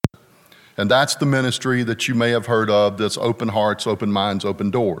And that's the ministry that you may have heard of, that's Open Hearts, Open Minds,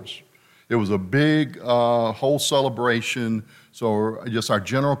 Open Doors. It was a big whole celebration. So just our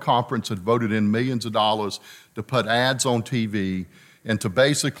general conference had voted in millions of dollars to put ads on TV and to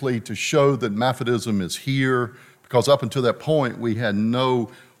basically to show that Methodism is here, because up until that point we had no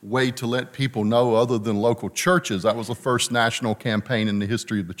way to let people know other than local churches. That was the first national campaign in the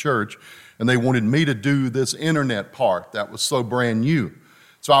history of the church. And they wanted me to do this internet part that was so brand new.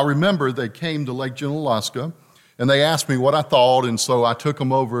 So I remember they came to Lake Junaluska and they asked me what I thought, and so I took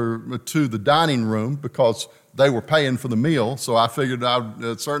them over to the dining room because they were paying for the meal, so I figured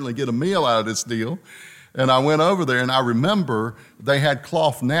I'd certainly get a meal out of this deal. And I went over there, and I remember they had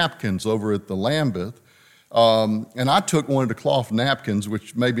cloth napkins over at the Lambeth, and I took one of the cloth napkins,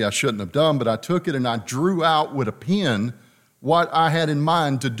 which maybe I shouldn't have done, but I took it and I drew out with a pen what I had in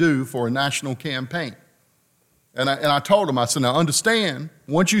mind to do for a national campaign. And I told them, I said, now understand,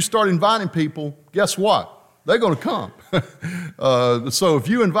 once you start inviting people, guess what? They're going to come. So if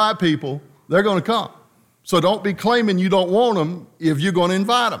you invite people, they're going to come. So don't be claiming you don't want them if you're going to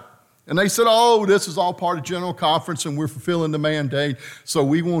invite them. And they said, oh, this is all part of General Conference and we're fulfilling the mandate, so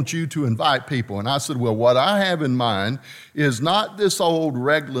we want you to invite people. And I said, well, what I have in mind is not this old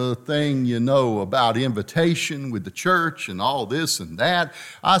regular thing, you know, about invitation with the church and all this and that.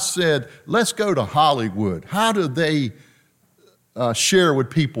 I said, let's go to Hollywood. How do they share with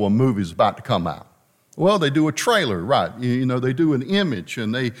people a movie's about to come out? Well, they do a trailer, right? You know, they do an image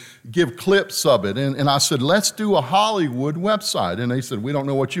and they give clips of it. And I said, let's do a Hollywood website. And they said, we don't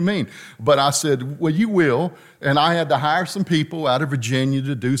know what you mean. But I said, well, you will. And I had to hire some people out of Virginia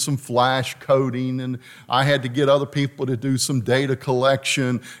to do some flash coding. And I had to get other people to do some data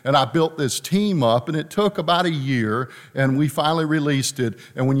collection. And I built this team up. And it took about a year. And we finally released it.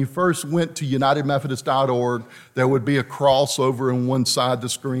 And when you first went to UnitedMethodist.org, there would be a cross over on one side of the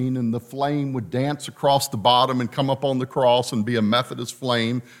screen. And the flame would dance across the bottom and come up on the cross and be a Methodist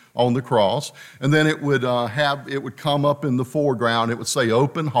flame on the cross. And then it would come up in the foreground. It would say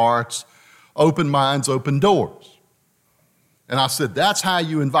Open Hearts, Open Minds, Open Doors. And I said, that's how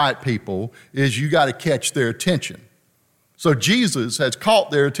you invite people, is you got to catch their attention. So Jesus has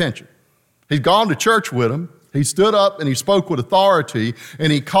caught their attention. He's gone to church with them. He stood up and he spoke with authority,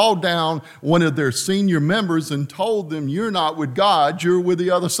 and he called down one of their senior members and told them, you're not with God, you're with the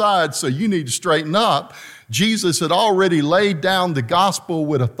other side, so you need to straighten up. Jesus had already laid down the gospel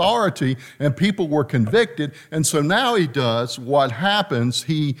with authority, and people were convicted. And so now he does what happens.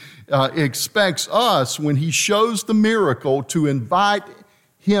 He expects us, when he shows the miracle, to invite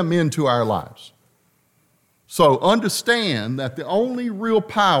him into our lives. So understand that the only real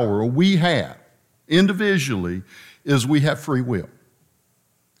power we have individually is we have free will.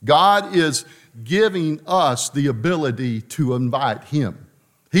 God is giving us the ability to invite him.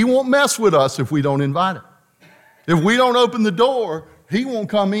 He won't mess with us if we don't invite him. If we don't open the door, he won't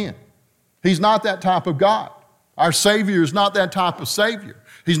come in. He's not that type of God. Our Savior is not that type of Savior.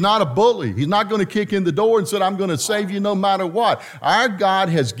 He's not a bully. He's not going to kick in the door and say, I'm going to save you no matter what. Our God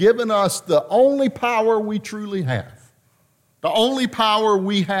has given us the only power we truly have. The only power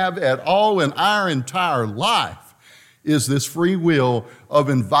we have at all in our entire life is this free will of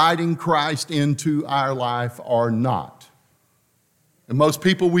inviting Christ into our life or not. And most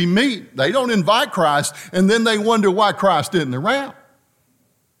people we meet, they don't invite Christ, and then they wonder why Christ isn't around.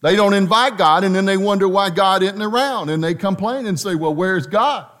 They don't invite God, and then they wonder why God isn't around. And they complain and say, well, where's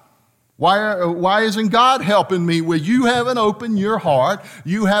God? Why isn't God helping me? Well, you haven't opened your heart.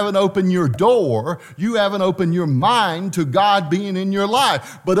 You haven't opened your door. You haven't opened your mind to God being in your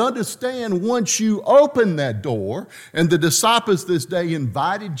life. But understand, once you open that door, and the disciples this day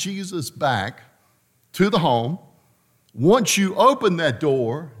invited Jesus back to the home, once you open that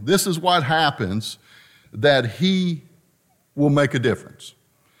door, this is what happens, that he will make a difference.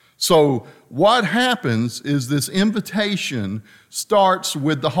 So what happens is this invitation starts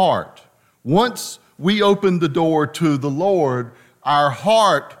with the heart. Once we open the door to the Lord, our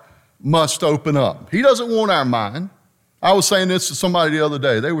heart must open up. He doesn't want our mind. I was saying this to somebody the other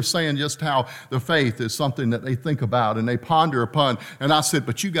day. They were saying just how the faith is something that they think about and they ponder upon. And I said,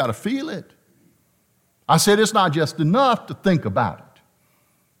 but you got to feel it. I said, it's not just enough to think about it.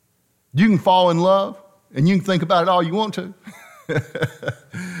 You can fall in love and you can think about it all you want to.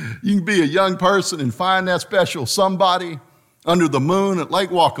 You can be a young person and find that special somebody under the moon at Lake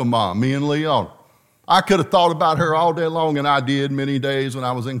Waccamaw, me and Leon. I could have thought about her all day long, and I did many days when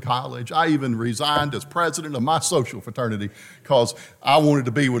I was in college. I even resigned as president of my social fraternity because I wanted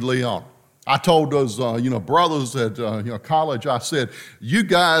to be with Leon. I told those brothers at college, I said, you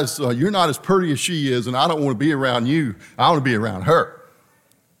guys, you're not as pretty as she is, and I don't want to be around you. I want to be around her.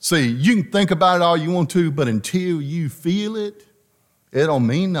 See, you can think about it all you want to, but until you feel it, it don't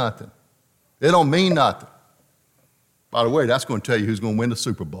mean nothing. It don't mean nothing. By the way, that's going to tell you who's going to win the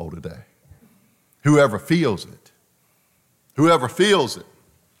Super Bowl today. Whoever feels it. Whoever feels it.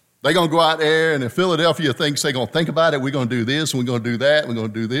 They're going to go out there, and if Philadelphia thinks they're going to think about it, we're going to do this, and we're going to do that, and we're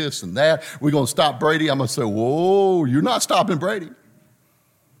going to do this and that. We're going to stop Brady. I'm going to say, whoa, you're not stopping Brady.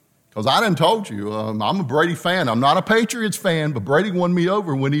 Because I done told you, I'm a Brady fan. I'm not a Patriots fan, but Brady won me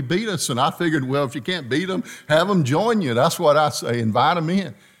over when he beat us, and I figured, well, if you can't beat them, have them join you. That's what I say, invite them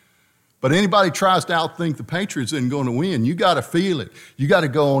in. But anybody tries to outthink the Patriots isn't going to win. You got to feel it. You got to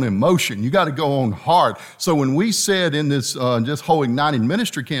go on emotion. You got to go on heart. So when we said in this just whole Igniting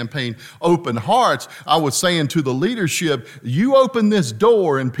Ministry campaign, open hearts, I was saying to the leadership, you open this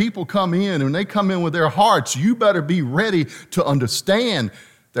door and people come in, and they come in with their hearts, you better be ready to understand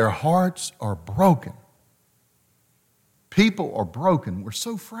their hearts are broken. People are broken. We're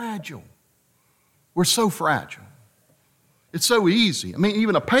so fragile. We're so fragile. It's so easy. I mean,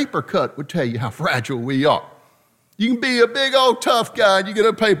 even a paper cut would tell you how fragile we are. You can be a big old tough guy and you get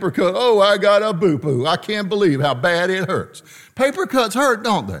a paper cut. Oh, I got a boo-boo. I can't believe how bad it hurts. Paper cuts hurt,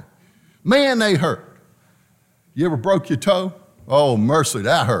 don't they? Man, they hurt. You ever broke your toe? Oh, mercy,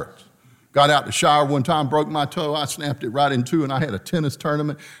 that hurts. Got out the shower one time, broke my toe. I snapped it right in two, and I had a tennis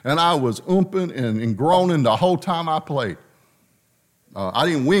tournament, and I was oomping and groaning the whole time I played. I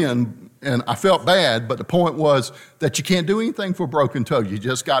didn't win, and I felt bad, but the point was that you can't do anything for a broken toe. You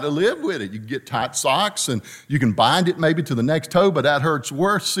just got to live with it. You can get tight socks, and you can bind it maybe to the next toe, but that hurts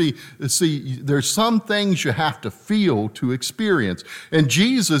worse. See, there's some things you have to feel to experience. And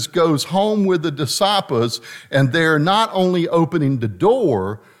Jesus goes home with the disciples, and they're not only opening the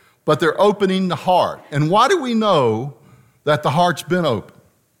door, but they're opening the heart. And why do we know that the heart's been opened?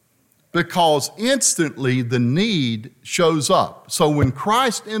 Because instantly the need shows up. So when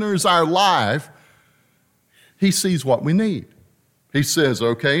Christ enters our life, he sees what we need. He says,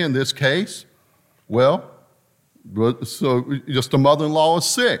 okay, in this case, well, so just a mother-in-law is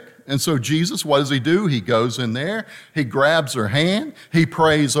sick. And so Jesus, what does he do? He goes in there, he grabs her hand, he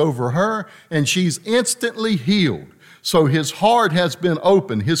prays over her, and she's instantly healed. So his heart has been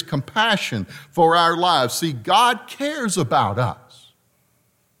opened, his compassion for our lives. See, God cares about us.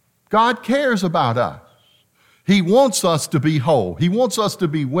 God cares about us. He wants us to be whole. He wants us to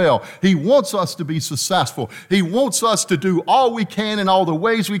be well. He wants us to be successful. He wants us to do all we can in all the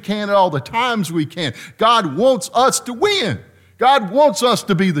ways we can at all the times we can. God wants us to win. God wants us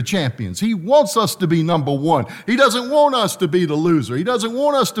to be the champions. He wants us to be number one. He doesn't want us to be the loser. He doesn't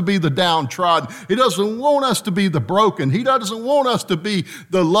want us to be the downtrodden. He doesn't want us to be the broken. He doesn't want us to be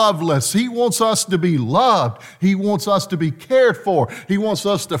the loveless. He wants us to be loved. He wants us to be cared for. He wants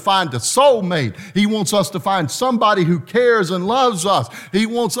us to find a soulmate. He wants us to find somebody who cares and loves us. He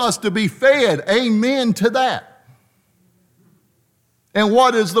wants us to be fed. Amen to that. And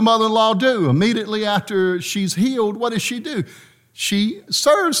what does the mother-in-law do? Immediately after she's healed, what does she do? She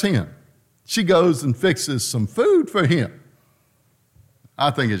serves him. She goes and fixes some food for him. I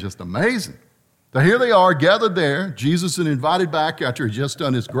think it's just amazing. So here they are gathered there. Jesus is invited back after he just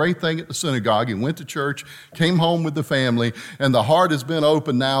done his great thing at the synagogue. He went to church, came home with the family, and the heart has been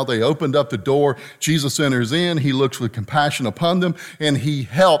opened now. They opened up the door. Jesus enters in. He looks with compassion upon them, and he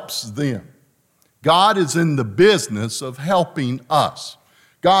helps them. God is in the business of helping us.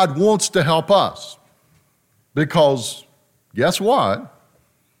 God wants to help us because guess what?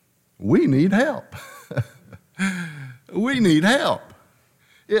 We need help. We need help.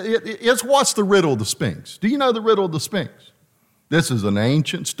 It's what's the riddle of the Sphinx? Do you know the riddle of the Sphinx? This is an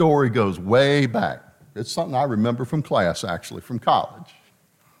ancient story, goes way back. It's something I remember from class, actually, from college.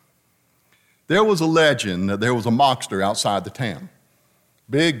 There was a legend that there was a monster outside the town.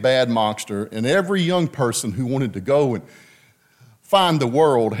 Big, bad monster, and every young person who wanted to go and find the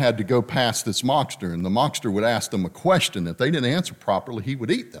world had to go past this monster, and the monster would ask them a question. If they didn't answer properly, he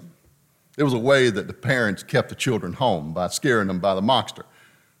would eat them. It was a way that the parents kept the children home by scaring them by the monster.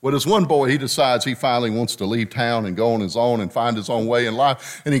 Well, this one boy, he decides he finally wants to leave town and go on his own and find his own way in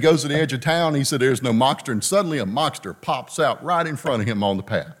life, and he goes to the edge of town, and he said, there's no monster, and suddenly a monster pops out right in front of him on the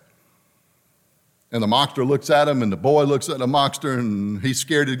path. And the monster looks at him, and the boy looks at the monster, and he's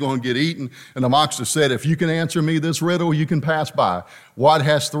scared he's going to get eaten. And the monster said, if you can answer me this riddle, you can pass by. What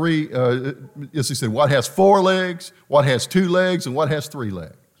has what has 4 legs, what has 2 legs, and what has 3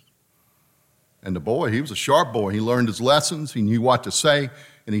 legs? And the boy, he was a sharp boy. He learned his lessons. He knew what to say.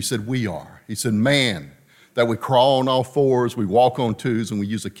 And he said, we are. He said, man, that we crawl on all 4s, we walk on 2s, and we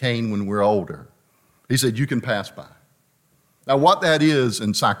use a cane when we're older. He said, you can pass by. Now, what that is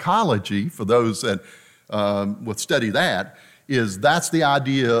in psychology, for those that would study that, is that's the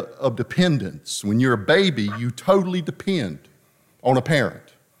idea of dependence. When you're a baby, you totally depend on a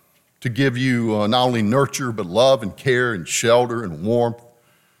parent to give you not only nurture, but love and care and shelter and warmth.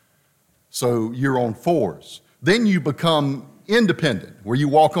 So you're on fours. Then you become independent, where you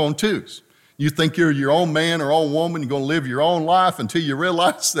walk on twos. You think you're your own man or own woman, you're going to live your own life until you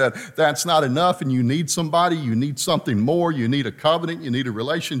realize that that's not enough and you need somebody, you need something more, you need a covenant, you need a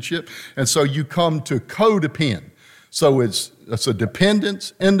relationship, and so you come to codepend. So it's a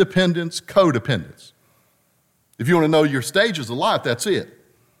dependence, independence, codependence. If you want to know your stages of life, that's it.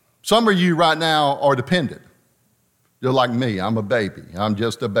 Some of you right now are dependent. You're like me, I'm a baby. I'm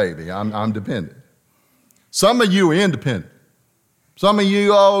just a baby. I'm dependent. Some of you are independent. Some of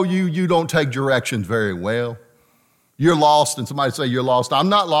you, you don't take directions very well. You're lost, and somebody say you're lost. I'm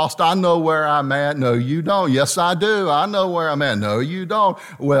not lost. I know where I'm at. No, you don't. Yes, I do. I know where I'm at. No, you don't.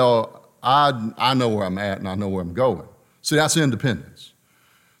 Well, I know where I'm at, and I know where I'm going. See, that's independence.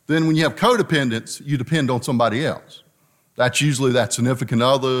 Then when you have codependence, you depend on somebody else. That's usually that significant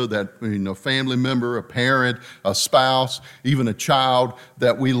other, that family member, a parent, a spouse, even a child,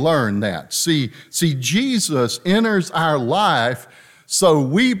 that we learn that. See, Jesus enters our life so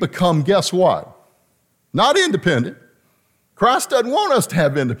we become, guess what? Not independent. Christ doesn't want us to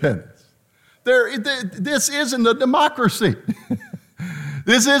have independence. This isn't a democracy.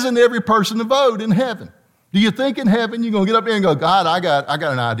 This isn't every person to vote in heaven. Do you think in heaven you're going to get up there and go, God, I got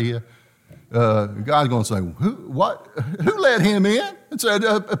an idea? God's going to say, who let him in? And said,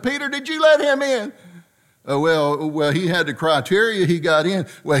 Peter, did you let him in? Well, he had the criteria, he got in.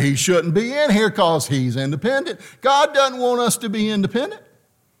 Well, he shouldn't be in here because he's independent. God doesn't want us to be independent.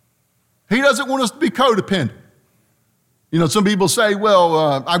 He doesn't want us to be codependent. Some people say,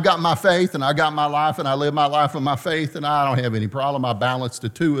 I've got my faith and I got my life and I live my life with my faith and I don't have any problem. I balance the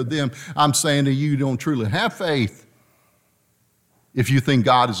two of them. I'm saying to you, don't truly have faith if you think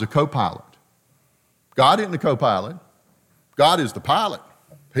God is a co-pilot. God isn't the co-pilot. God is the pilot.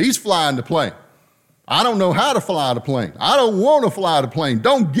 He's flying the plane. I don't know how to fly the plane. I don't want to fly the plane.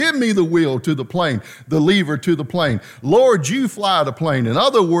 Don't give me the wheel to the plane, the lever to the plane. Lord, you fly the plane. In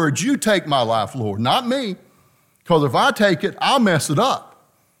other words, you take my life, Lord, not me. Because if I take it, I'll mess it up.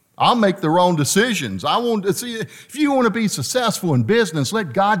 I'll make the wrong decisions. I want to see, if you want to be successful in business,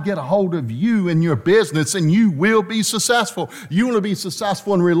 let God get a hold of you in your business and you will be successful. You want to be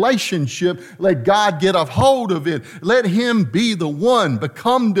successful in relationship, let God get a hold of it. Let him be the one.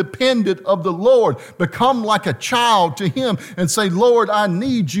 Become dependent of the Lord. Become like a child to him and say, Lord, I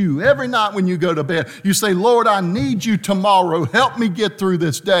need you. Every night when you go to bed, you say, Lord, I need you tomorrow. Help me get through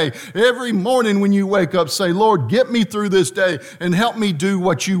this day. Every morning when you wake up, say, Lord, get me through this day and help me do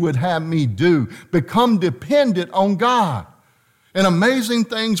what you would have me do. Become dependent on God. And amazing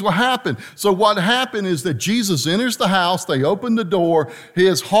things will happen. So what happened is that Jesus enters the house, they open the door,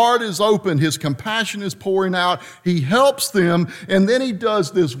 his heart is open, his compassion is pouring out, he helps them, and then he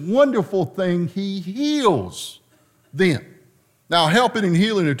does this wonderful thing, he heals them. Now, helping and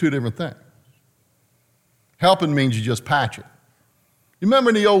healing are two different things. Helping means you just patch it. You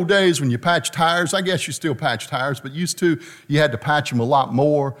remember in the old days when you patched tires? I guess you still patch tires, but used to, you had to patch them a lot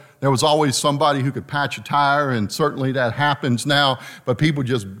more. There was always somebody who could patch a tire, and certainly that happens now, but people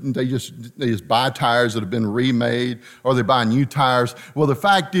just buy tires that have been remade, or they buy new tires. Well, the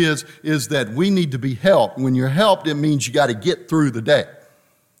fact is that we need to be helped. When you're helped, it means you got to get through the day.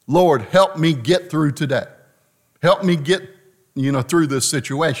 Lord, help me get through today. Help me get, through this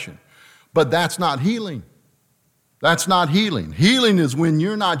situation. But that's not healing. That's not healing. Healing is when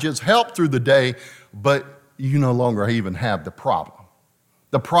you're not just helped through the day, but you no longer even have the problem.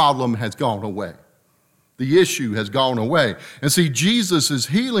 The problem has gone away. The issue has gone away. And see, Jesus is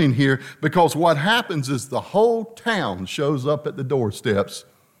healing here because what happens is the whole town shows up at the doorsteps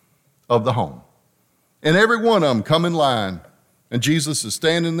of the home. And every one of them come in line. And Jesus is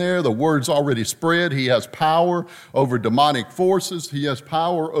standing there. The word's already spread. He has power over demonic forces. He has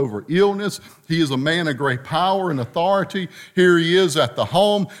power over illness. He is a man of great power and authority. Here he is at the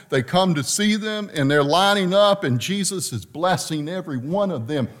home. They come to see them, and they're lining up, and Jesus is blessing every one of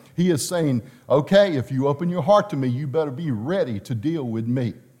them. He is saying, okay, if you open your heart to me, you better be ready to deal with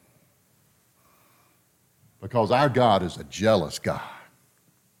me. Because our God is a jealous God.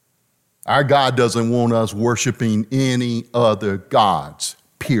 Our God doesn't want us worshiping any other gods,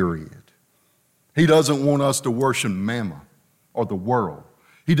 period. He doesn't want us to worship mammon or the world.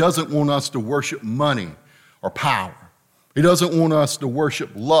 He doesn't want us to worship money or power. He doesn't want us to worship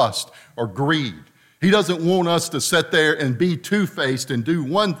lust or greed. He doesn't want us to sit there and be two-faced and do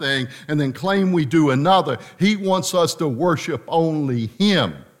one thing and then claim we do another. He wants us to worship only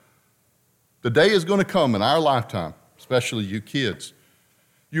him. The day is going to come in our lifetime. especially you kids.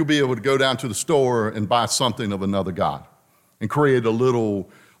 You'll be able to go down to the store and buy something of another god and create a little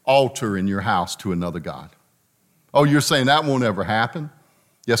altar in your house to another god. Oh, you're saying that won't ever happen?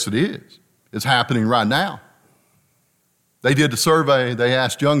 Yes, it is. It's happening right now. They did a survey. They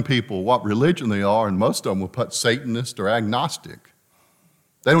asked young people what religion they are, and most of them will put Satanist or agnostic.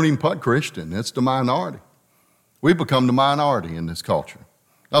 They don't even put Christian. It's the minority. We've become the minority in this culture.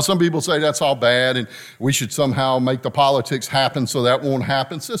 Now, some people say that's all bad and we should somehow make the politics happen so that won't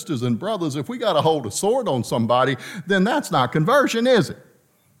happen. Sisters and brothers, if we got to hold a sword on somebody, then that's not conversion, is it?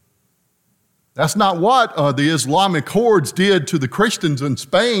 That's not what the Islamic hordes did to the Christians in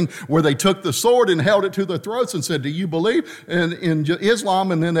Spain, where they took the sword and held it to their throats and said, do you believe in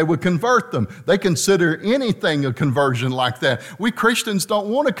Islam? And then they would convert them. They consider anything a conversion like that. We Christians don't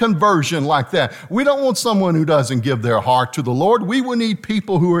want a conversion like that. We don't want someone who doesn't give their heart to the Lord. We will need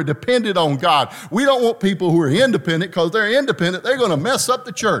people who are dependent on God. We don't want people who are independent, because they're independent. They're going to mess up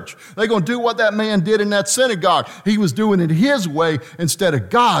the church. They're going to do what that man did in that synagogue. He was doing it his way instead of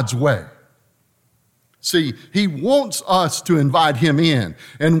God's way. See, he wants us to invite him in.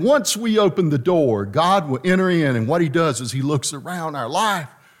 And once we open the door, God will enter in. And what he does is he looks around our life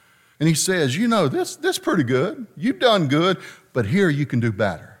and he says, you know, this pretty good. You've done good, but here you can do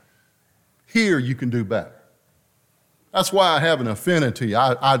better. Here you can do better. That's why I have an affinity.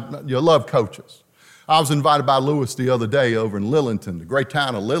 I love coaches. I was invited by Lewis the other day over in Lillington, the great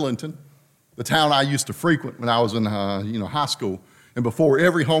town of Lillington, the town I used to frequent when I was in high school. And before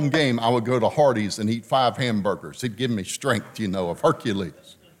every home game, I would go to Hardee's and eat 5 hamburgers. It'd give me strength, of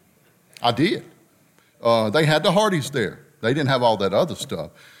Hercules. I did. They had the Hardee's there. They didn't have all that other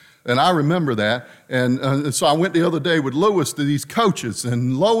stuff. And I remember that. And so I went the other day with Lewis to these coaches.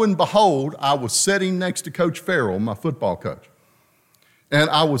 And lo and behold, I was sitting next to Coach Farrell, my football coach. And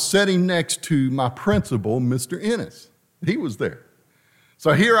I was sitting next to my principal, Mr. Ennis. He was there.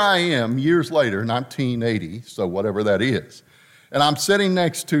 So here I am, years later, 1980, so whatever that is. And I'm sitting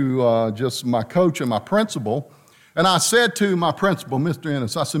next to just my coach and my principal. And I said to my principal, Mr.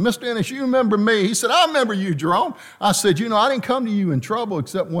 Ennis, I said, Mr. Ennis, you remember me? He said, I remember you, Jerome. I said, I didn't come to you in trouble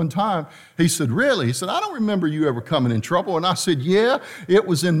except one time. He said, really? He said, I don't remember you ever coming in trouble. And I said, yeah, it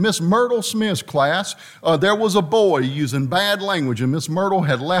was in Miss Myrtle Smith's class. There was a boy using bad language, and Miss Myrtle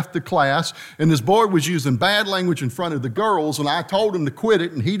had left the class, and this boy was using bad language in front of the girls, and I told him to quit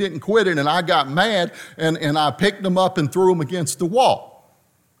it, and he didn't quit it, and I got mad, and I picked him up and threw him against the wall.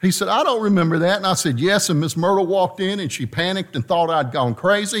 He said, I don't remember that. And I said, yes. And Miss Myrtle walked in and she panicked and thought I'd gone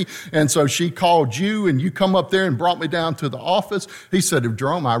crazy. And so she called you and you come up there and brought me down to the office. He said,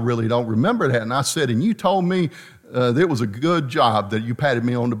 Jerome, I really don't remember that. And I said, and you told me that it was a good job that you patted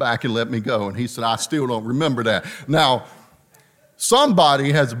me on the back and let me go. And he said, I still don't remember that. Now,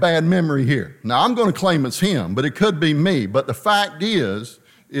 somebody has a bad memory here. Now, I'm going to claim it's him, but it could be me. But the fact is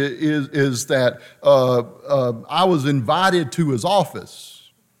that I was invited to his office.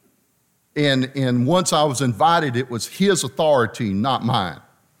 And once I was invited, it was his authority, not mine.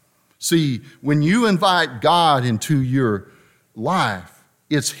 See, when you invite God into your life,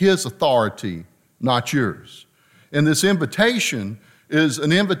 it's his authority, not yours. And this invitation is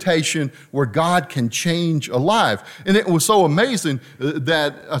an invitation where God can change a life. And it was so amazing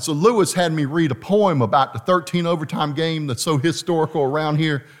that so Lewis had me read a poem about the 13 overtime game that's so historical around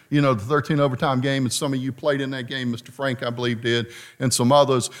here. The 13 overtime game, and some of you played in that game. Mr. Frank, I believe, did, and some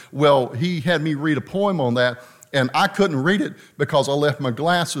others. Well, he had me read a poem on that, and I couldn't read it because I left my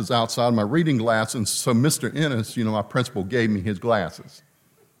glasses outside, my reading glasses, and so Mr. Ennis, my principal, gave me his glasses.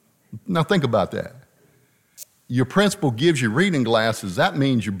 Now think about that. Your principal gives you reading glasses, that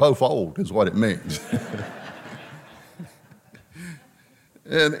means you're both old, is what it means.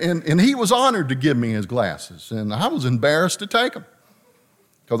 and he was honored to give me his glasses, and I was embarrassed to take them.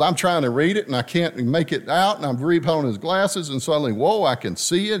 Because I'm trying to read it and I can't make it out, and I'm reading on his glasses, and suddenly, whoa, I can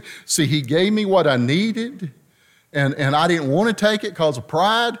see it. See, he gave me what I needed, and I didn't want to take it because of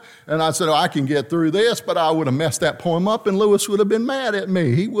pride. And I said, I can get through this, but I would have messed that poem up, and Lewis would have been mad at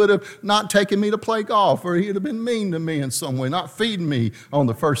me. He would have not taken me to play golf, or he'd have been mean to me in some way, not feeding me on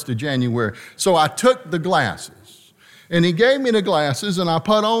the 1st of January. So I took the glasses. And he gave me the glasses, and I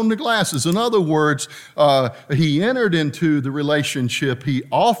put on the glasses. In other words, he entered into the relationship. He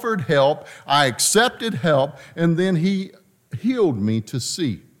offered help. I accepted help, and then he healed me to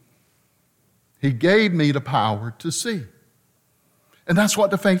see. He gave me the power to see. And that's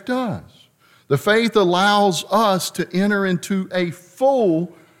what the faith does. The faith allows us to enter into a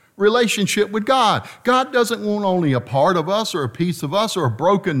full relationship with God. God doesn't want only a part of us or a piece of us or a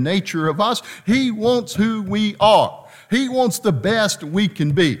broken nature of us. He wants who we are. He wants the best we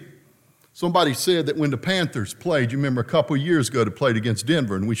can be. Somebody said that when the Panthers played, you remember a couple of years ago they played against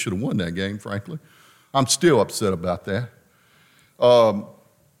Denver, and we should have won that game, frankly. I'm still upset about that.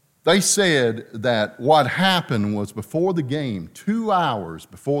 They said that what happened was before the game, 2 hours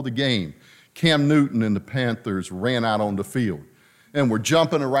before the game, Cam Newton and the Panthers ran out on the field and were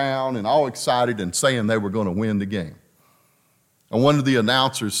jumping around and all excited and saying they were going to win the game. And one of the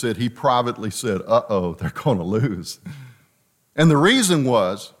announcers said, he privately said, uh-oh, they're going to lose. And the reason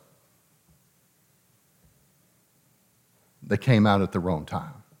was they came out at the wrong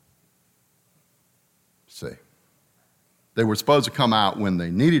time. See, they were supposed to come out when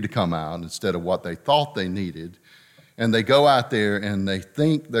they needed to come out instead of what they thought they needed. And they go out there and they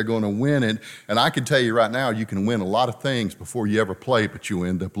think they're going to win it. And I can tell you right now, you can win a lot of things before you ever play, but you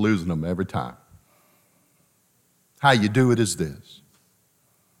end up losing them every time. How you do it is this.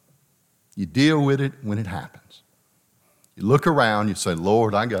 You deal with it when it happens. You look around, you say,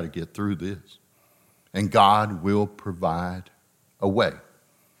 Lord, I got to get through this. And God will provide a way.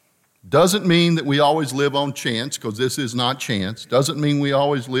 Doesn't mean that we always live on chance, because this is not chance. Doesn't mean we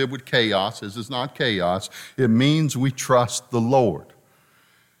always live with chaos. This is not chaos. It means we trust the Lord.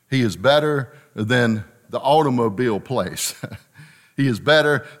 He is better than the automobile place. He is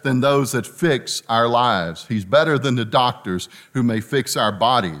better than those that fix our lives. He's better than the doctors who may fix our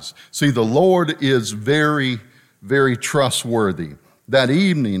bodies. See, the Lord is very, very trustworthy. That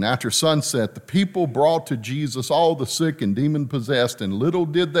evening after sunset, the people brought to Jesus all the sick and demon-possessed, and little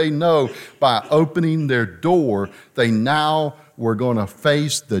did they know, by opening their door, they now were going to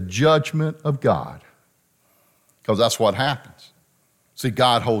face the judgment of God. Because that's what happens. See,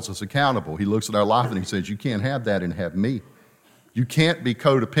 God holds us accountable. He looks at our life and he says, you can't have that and have me. You can't be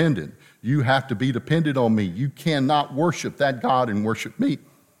codependent. You have to be dependent on me. You cannot worship that God and worship me.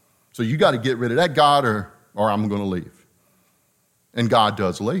 So you got to get rid of that God or I'm going to leave. And God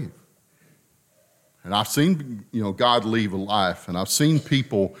does leave. And I've seen, God leave a life. And I've seen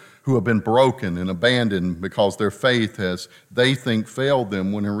people who have been broken and abandoned because their faith has, they think, failed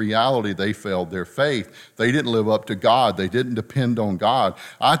them, when in reality they failed their faith. They didn't live up to God. They didn't depend on God.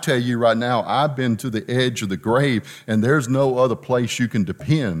 I tell you right now, I've been to the edge of the grave, and there's no other place you can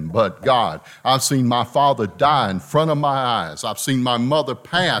depend but God. I've seen my father die in front of my eyes. I've seen my mother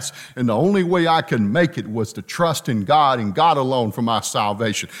pass, and the only way I could make it was to trust in God and God alone for my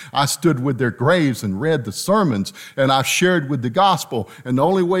salvation. I stood with their graves and read the sermons, and I shared with the gospel, and the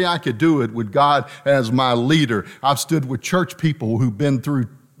only way I could do it with God as my leader. I've stood with church people who've been through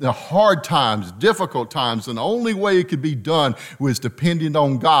the hard times, difficult times, and the only way it could be done was depending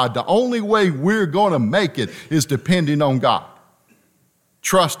on God. The only way we're going to make it is depending on God.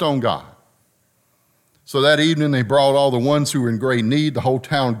 Trust on God. So that evening they brought all the ones who were in great need. The whole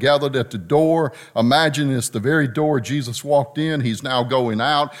town gathered at the door. Imagine it's the very door Jesus walked in. He's now going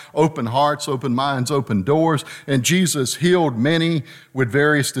out. Open hearts, open minds, open doors. And Jesus healed many with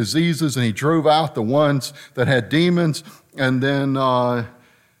various diseases, and he drove out the ones that had demons. And then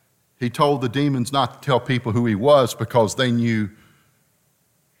he told the demons not to tell people who he was, because they knew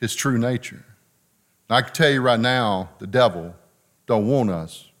his true nature. And I can tell you right now, the devil don't want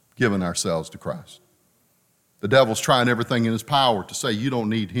us giving ourselves to Christ. The devil's trying everything in his power to say, you don't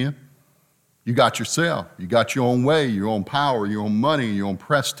need him. You got yourself. You got your own way, your own power, your own money, your own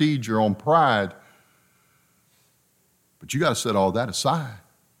prestige, your own pride. But you got to set all that aside.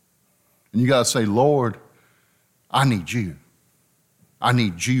 And you got to say, Lord, I need you. I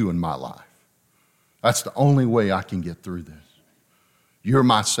need you in my life. That's the only way I can get through this. You're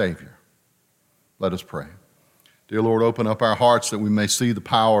my Savior. Let us pray. Dear Lord, open up our hearts that we may see the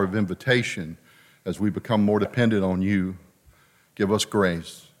power of invitation as we become more dependent on you. Give us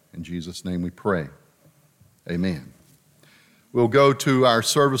grace. In Jesus' name we pray. Amen. We'll go to our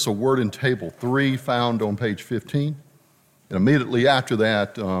service of Word in Table 3, found on page 15. And immediately after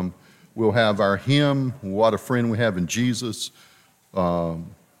that, we'll have our hymn, What a Friend We Have in Jesus. And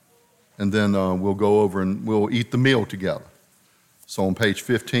then we'll go over and we'll eat the meal together. So on page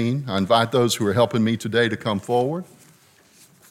 15, I invite those who are helping me today to come forward.